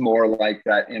 and it was more like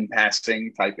that in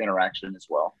passing type interaction as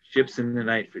well. Ships in the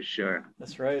night for sure.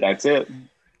 That's right. That's it.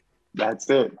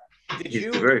 He's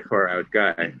a very far out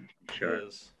guy. Sure.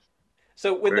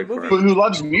 So with the movie, who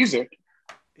loves music,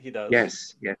 he does.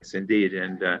 Yes, indeed.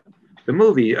 And the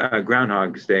movie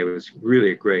Groundhog's Day was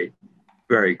really great,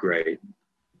 very great.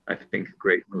 I think a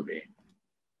great movie.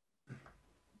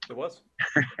 It was.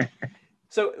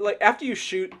 So, after you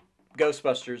shoot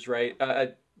Ghostbusters, right?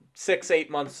 6-8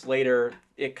 months later,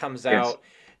 it comes out.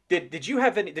 Did you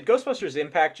have any? Did Ghostbusters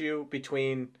impact you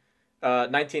between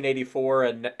 1984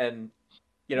 and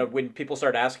when people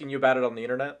started asking you about it on the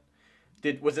internet?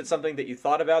 Was it something that you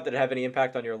thought about? Did it have any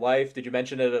impact on your life? Did you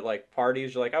mention it at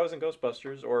parties? You're like, I was in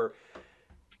Ghostbusters, or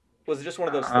was it just one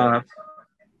of those things?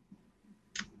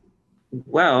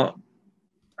 Well,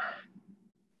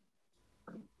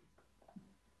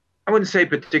 I wouldn't say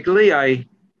particularly. I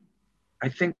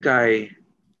think I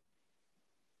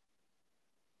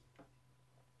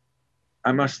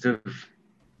must have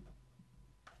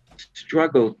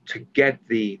struggled to get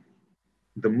the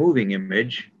moving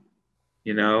image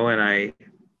you know, and I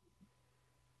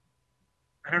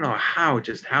don't know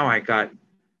just how I got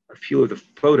a few of the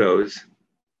photos.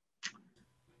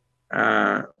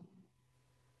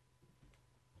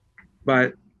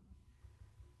 But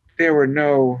there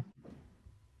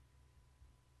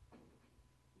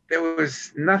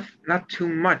was not too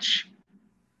much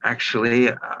actually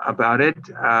about it.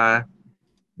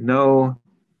 No,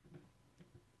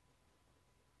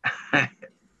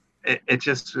 it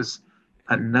just was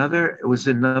it was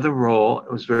another role.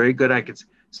 It was very good.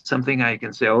 Something I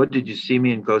can say, oh, did you see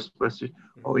me in Ghostbusters?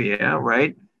 Oh yeah,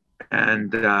 right.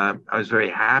 And I was very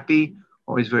happy,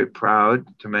 always very proud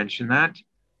to mention that.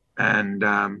 And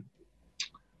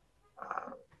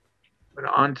but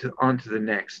on to the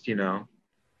next, you know,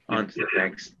 on to the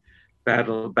next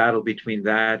battle between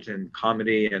that and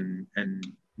comedy and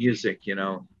music, you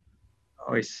know.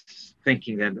 Always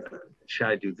thinking that should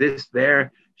I do this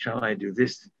there? Shall I do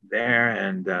this there?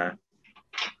 And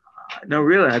no,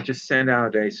 really, I just sent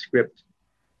out a script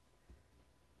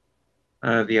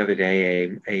the other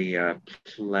day, a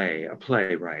play,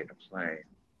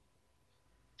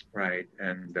 right?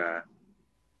 And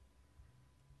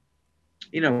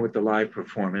you know, with the live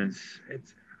performance,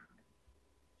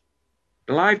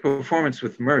 the live performance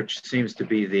with merch seems to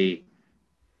be the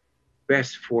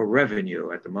best for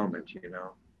revenue at the moment, you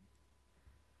know.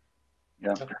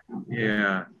 Yeah.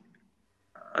 Yeah.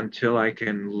 Until I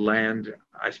can land,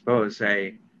 I suppose,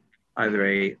 either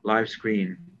a live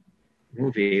screen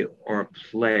movie or a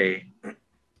play.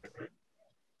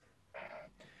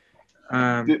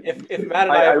 If Matt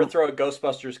and I ever throw a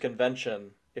Ghostbusters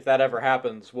convention, if that ever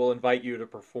happens, we'll invite you to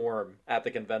perform at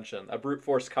the convention. A brute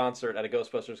force concert at a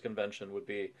Ghostbusters convention would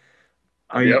be.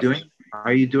 Are you doing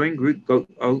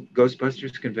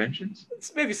Ghostbusters conventions?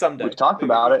 It's maybe someday. We've talked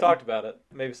about it. Talked about it.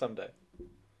 Maybe someday.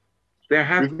 There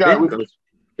have been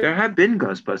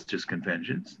Ghostbusters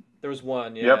conventions. There was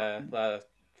one, yeah, a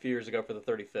few years ago for the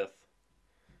 35th.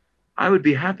 I would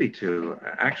be happy to,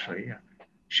 actually. Yeah.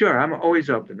 Sure, I'm always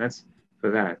open. That's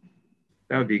for that.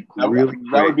 That would be really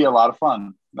great. That would be a lot of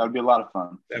fun. That'd be a lot of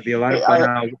fun.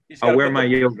 I'll wear my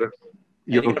yoga.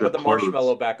 You gotta put the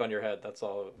marshmallow back on your head. That's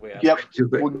all we ask. Yep.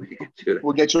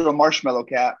 We'll get you a marshmallow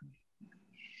cap.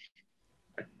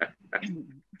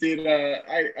 Dude,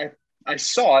 I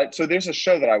saw it. So there's a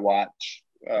show that I watch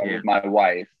with my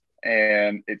wife,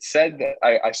 and it said that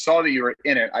I saw that you were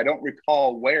in it. I don't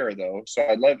recall where though, so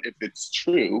I'd love if it's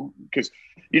true, because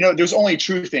you know there's only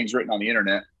true things written on the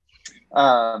internet.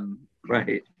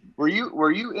 Right. Were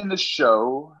you in the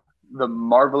show The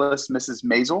Marvelous Mrs.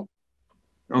 Maisel?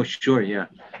 Oh, sure, yeah.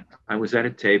 I was at a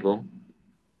table,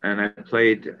 and I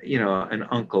played, you know, an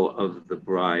uncle of the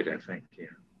bride, I think. Yeah.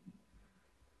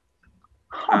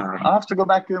 I'll have to go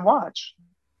back and watch.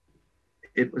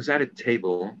 It was at a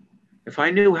table. If I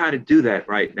knew how to do that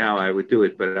right now, I would do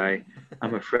it, but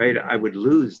I'm afraid I would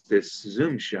lose this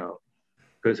Zoom show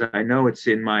because I know it's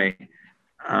in my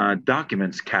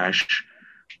documents cache.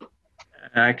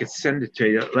 And I could send it to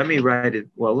you. Let me write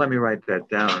that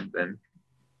down then.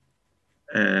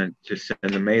 And to send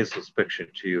the Maisel's picture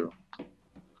to you.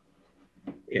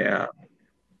 Yeah,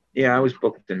 I was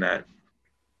booked in that.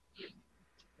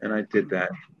 And I did that.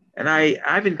 And I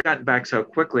haven't gotten back so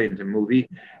quickly into movies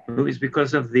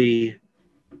because of TV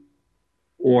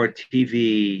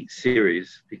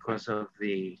series, because of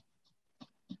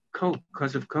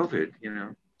COVID, you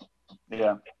know.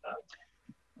 Yeah.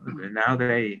 And now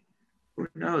who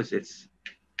knows,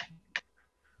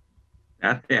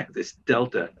 now they have this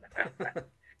Delta.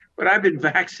 But I've been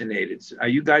vaccinated. Are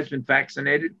you guys been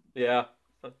vaccinated? Yeah.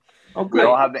 Oh, good. We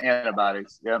all have the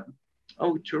antibodies. Yep.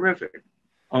 Oh, terrific.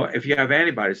 Oh, if you have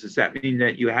antibodies, does that mean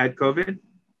that you had COVID?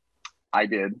 I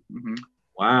did. Mm-hmm.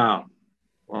 Wow.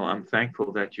 Well, I'm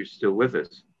thankful that you're still with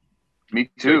us. Me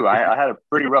too. I had a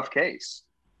pretty rough case.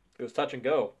 It was touch and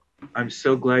go. I'm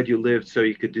so glad you lived so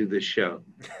you could do this show.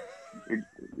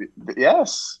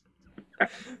 Yes.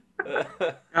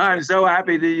 I'm so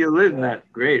happy that you lived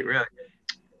that. Great, really.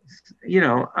 You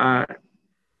know,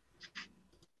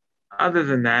 other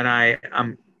than that,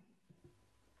 I'm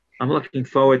looking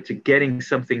forward to getting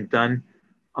something done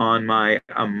on my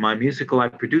musical. I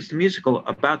produced a musical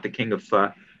about the King of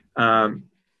Pho. I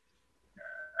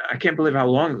can't believe how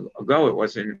long ago it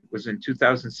was. It was in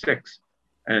 2006,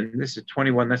 and this is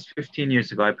 21. That's 15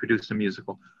 years ago. I produced a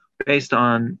musical based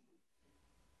on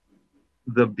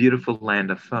the beautiful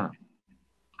land of Pho,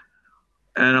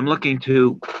 and I'm looking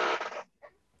to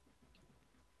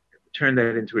turn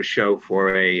that into a show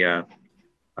for a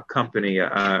company,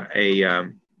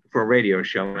 for a radio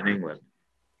show in England.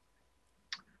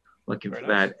 Looking for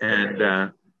that,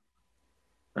 and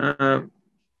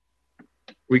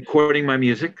recording my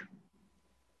music.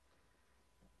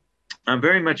 I'm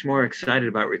very much more excited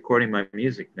about recording my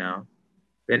music now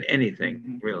than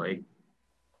anything, really,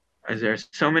 as there are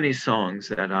so many songs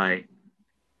that I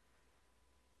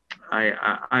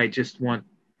just want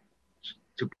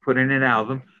to put in an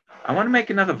album. I want to make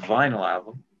another vinyl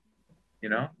album, you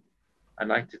know. I'd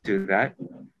like to do that,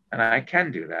 and I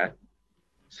can do that.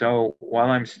 So while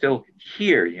I'm still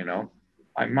here, you know,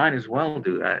 I might as well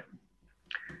do that.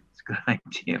 It's a good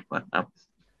idea when I'm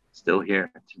still here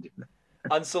to do that.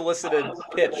 Unsolicited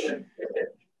pitch.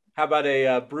 How about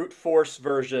a brute force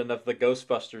version of the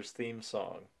Ghostbusters theme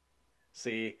song?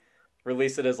 See,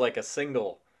 release it as like a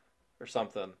single or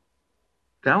something.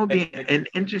 That would be an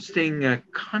interesting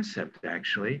concept,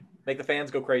 actually. Make the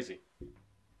fans go crazy.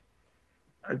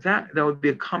 That would be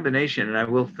a combination, and I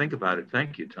will think about it.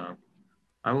 Thank you, Tom.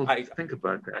 I will think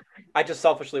about that. I just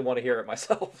selfishly want to hear it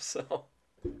myself, so.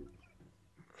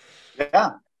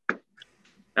 Yeah.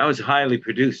 That was a highly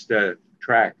produced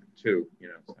track, too, you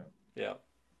know. So. Yeah.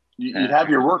 You'd have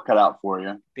your work cut out for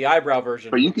you. The eyebrow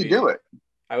version. But you could do it.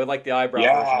 I would like the eyebrow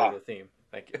version of the theme.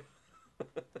 Thank you.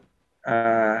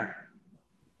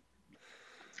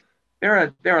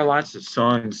 There are lots of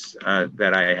songs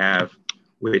that I have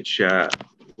which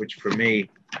for me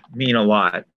mean a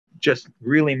lot, just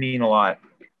really mean a lot,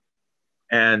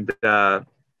 and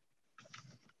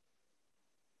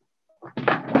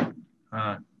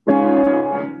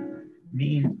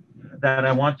mean that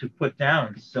I want to put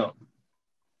down so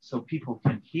people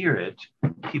can hear it.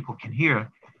 People can hear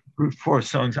brute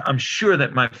force songs. I'm sure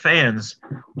that my fans,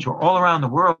 which are all around the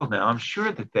world now, I'm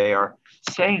sure that they are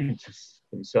saying to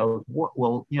themselves,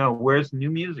 well, you know, where's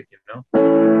new music, you know?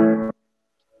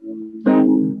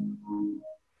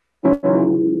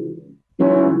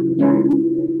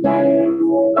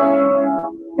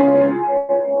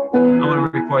 I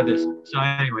want to record this. So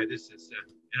anyway, this is,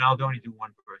 and I'll only do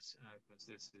one verse because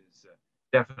this is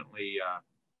definitely, you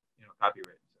know,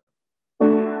 copyrighted.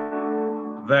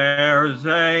 There's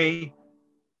I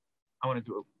want to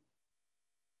do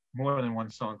more than one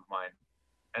song of mine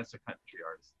as a country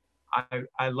artist.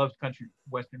 I loved country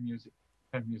Western music,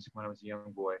 country music when I was a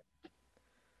young boy.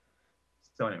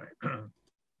 So anyway.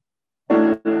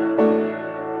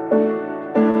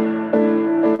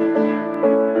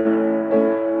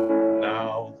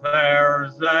 Now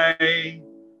there's a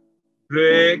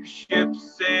big ship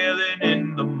sailing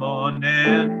in the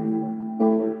morning,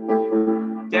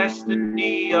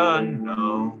 destiny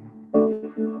unknown.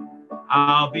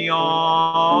 I'll be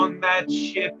on that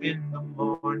ship in the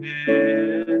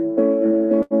morning,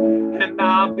 and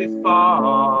I'll be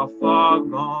far, far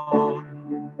gone.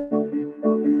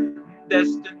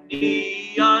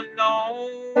 Destiny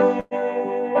unknown,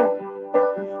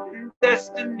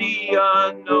 destiny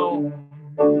unknown.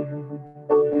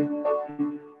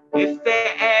 If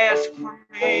they ask for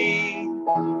me,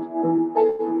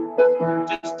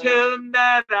 just tell them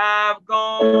that I've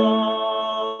gone.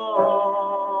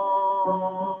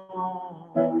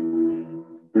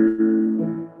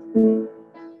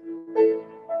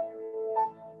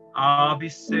 I'll be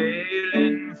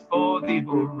sailing for the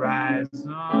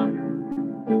horizon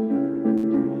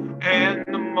and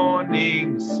the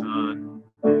morning sun.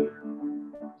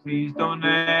 Please don't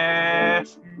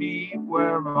ask me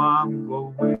where I'm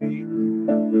going.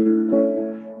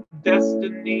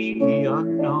 Destiny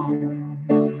unknown.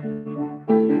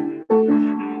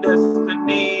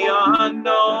 Destiny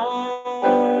unknown.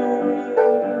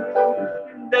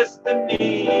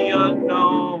 Destiny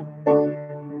unknown.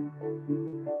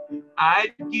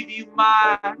 I'd give you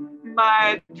my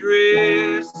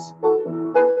address,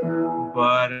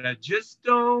 but I just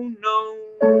don't know.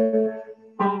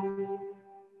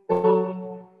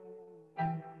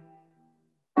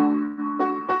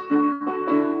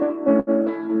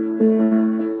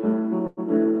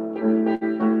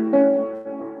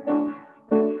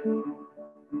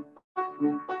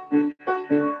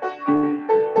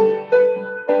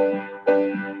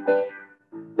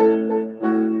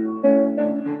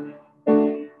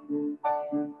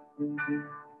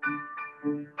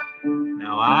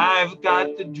 Now I've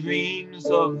got the dreams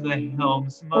of the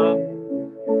helmsman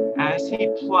as he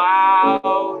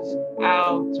plows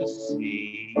out to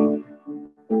sea,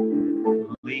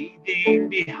 leaving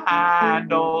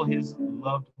behind all his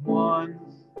loved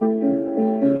ones,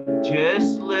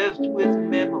 just left with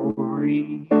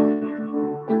memory.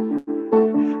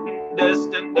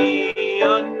 Destiny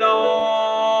unknown,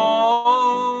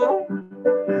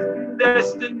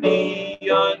 destiny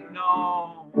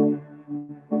unknown.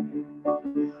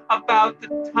 About the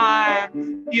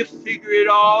time you figure it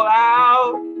all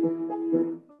out,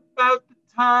 about the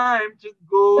time to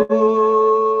go.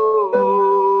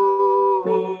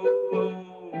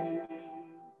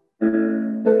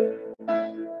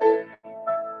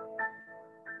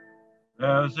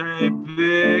 There's a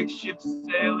big ship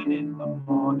sailing in the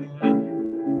morning,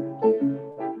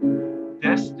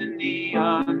 destiny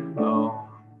unknown.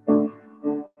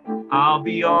 I'll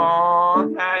be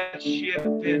on that ship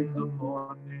in the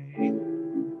morning,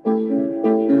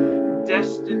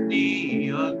 destiny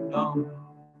unknown.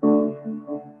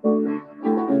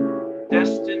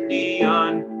 Destiny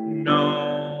unknown.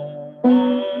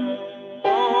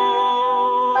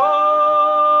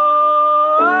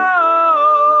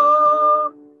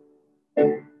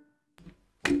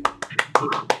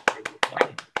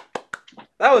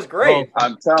 That was great.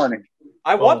 I'm telling you.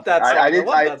 I want that song. I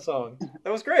love that song.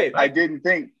 That was great. I didn't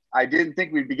think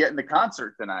we'd be getting the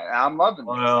concert tonight. I'm loving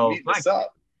this. I'm eating this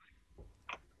up.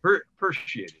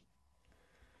 Appreciate it.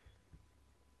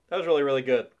 That was really, really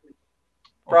good.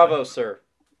 Bravo, sir.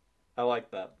 I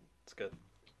like that. It's good.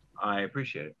 I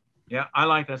appreciate it. Yeah, I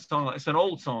like that song. It's an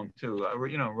old song too. I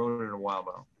wrote it a while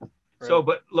ago. Right. So,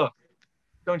 but look,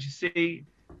 don't you see?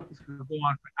 This could go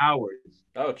on for hours.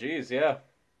 Oh, geez, yeah.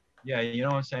 Yeah, you know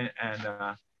what I'm saying? And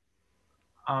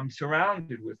I'm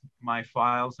surrounded with my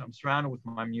files. I'm surrounded with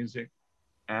my music,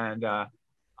 and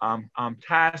I'm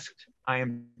tasked. I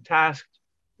am tasked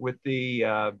with the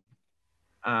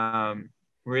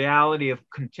reality of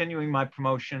continuing my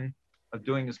promotion, of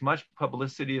doing as much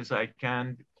publicity as I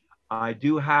can. I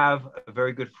do have a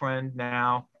very good friend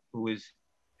now who is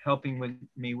helping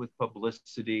me with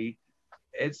publicity.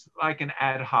 It's like an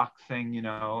ad hoc thing,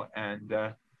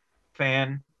 and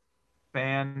fan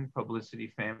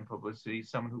publicity,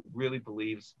 someone who really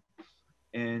believes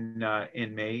in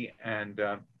me, and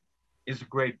is a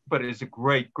great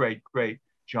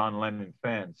John Lennon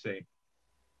fan, see.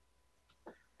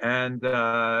 And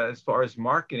as far as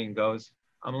marketing goes,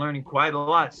 I'm learning quite a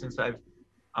lot since I've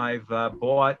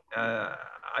bought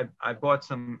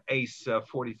some Ace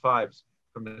 45s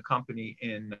from the company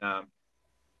in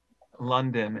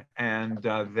London, and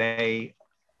they,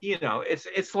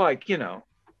 it's like,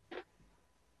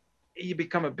 you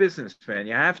become a businessman.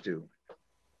 You have to.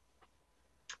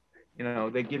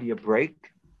 They give you a break,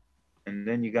 and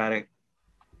then you got to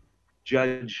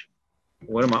judge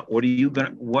what are you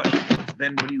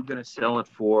gonna sell it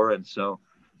for, and so.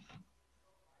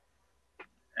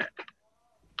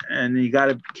 And you got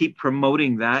to keep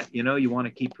promoting that, you want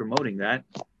to keep promoting that.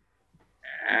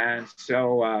 And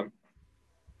so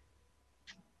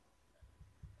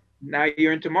now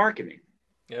you're into marketing.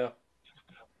 Yeah.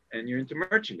 And you're into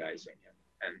merchandising.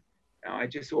 And now I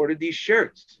just ordered these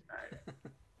shirts.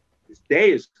 This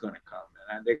day is going to come,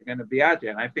 and they're going to be out there.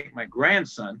 And I think my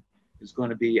grandson is going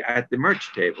to be at the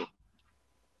merch table.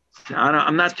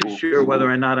 I'm not too sure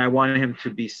whether or not I want him to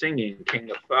be singing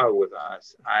King of Fire with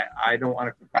us. I don't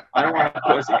want to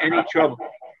cause any trouble.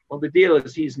 Well, the deal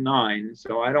is he's 9,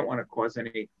 so I don't want to cause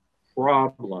any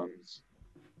problems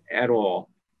at all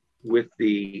with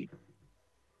the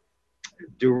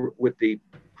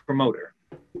promoter.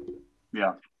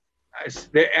 Yeah.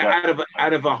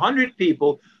 Out of 100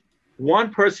 people,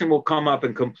 one person will come up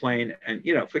and complain, and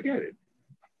forget it.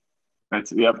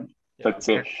 That's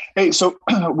it. Hey, so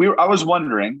I was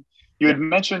wondering, you had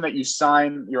mentioned that you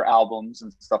sign your albums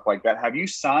and stuff like that. Have you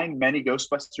signed many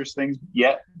Ghostbusters things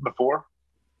yet before?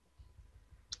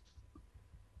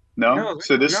 No.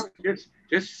 So just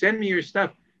send me your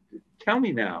stuff. Tell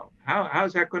me now,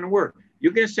 how's that going to work?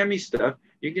 You're going to send me stuff.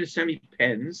 You're going to send me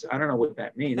pens. I don't know what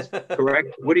that means.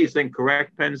 Correct? What do you think?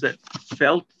 Correct pens, that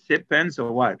felt tip pens,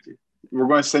 or what? We're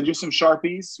going to send you some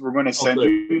Sharpies. We're going to send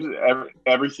you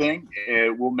everything.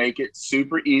 We'll make it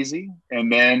super easy.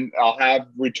 And then I'll have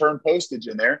return postage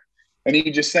in there. And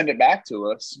you just send it back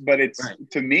to us. But it's,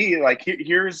 to me, like,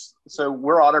 so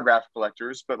we're autograph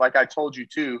collectors. But like I told you,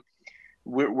 too,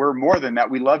 we're more than that.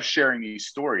 We love sharing these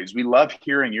stories. We love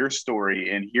hearing your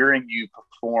story and hearing you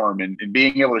perform and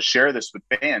being able to share this with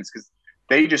fans, because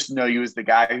they just know you as the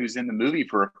guy who's in the movie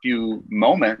for a few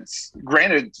moments.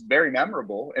 Granted, it's very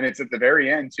memorable, and it's at the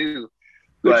very end too.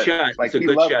 Good shot. Like, it's a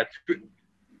good shot.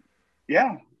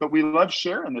 Yeah, but we love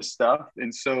sharing this stuff,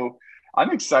 and so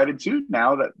I'm excited too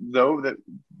now that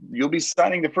you'll be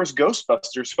signing the first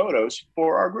Ghostbusters photos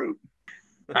for our group.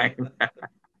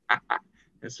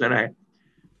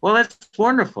 Well, that's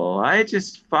wonderful. I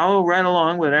just follow right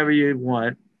along whatever you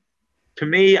want. To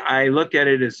me, I look at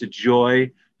it as a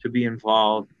joy to be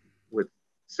involved with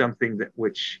something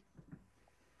which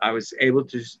I was able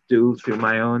to do through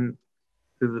my own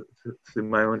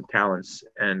talents,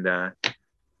 and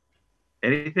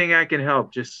anything I can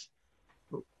help, just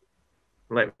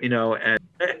let me know. And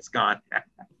it's gone.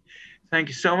 Thank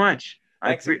you so much.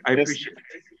 I appreciate it.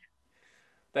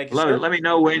 Thank you, Love sir. it. Let me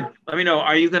know when. Let me know.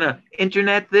 Are you going to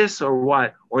internet this or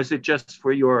what? Or is it just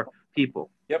for your people?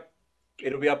 Yep.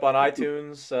 It'll be up on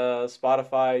iTunes,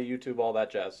 Spotify, YouTube, all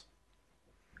that jazz.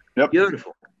 Yep.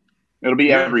 Beautiful. It'll be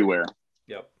Beautiful. everywhere.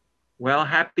 Yep. Well,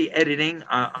 happy editing.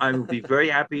 I will be very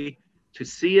happy to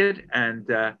see it and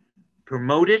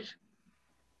promote it.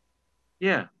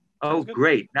 Yeah. Oh,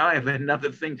 great. Now I have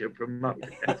another thing to promote.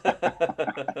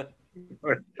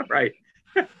 Right.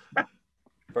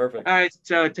 Perfect. All right.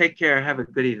 So take care. Have a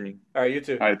good evening. All right. You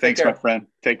too. All right. Thanks, my friend.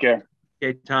 Take care.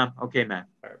 Okay, Tom. Okay, Matt.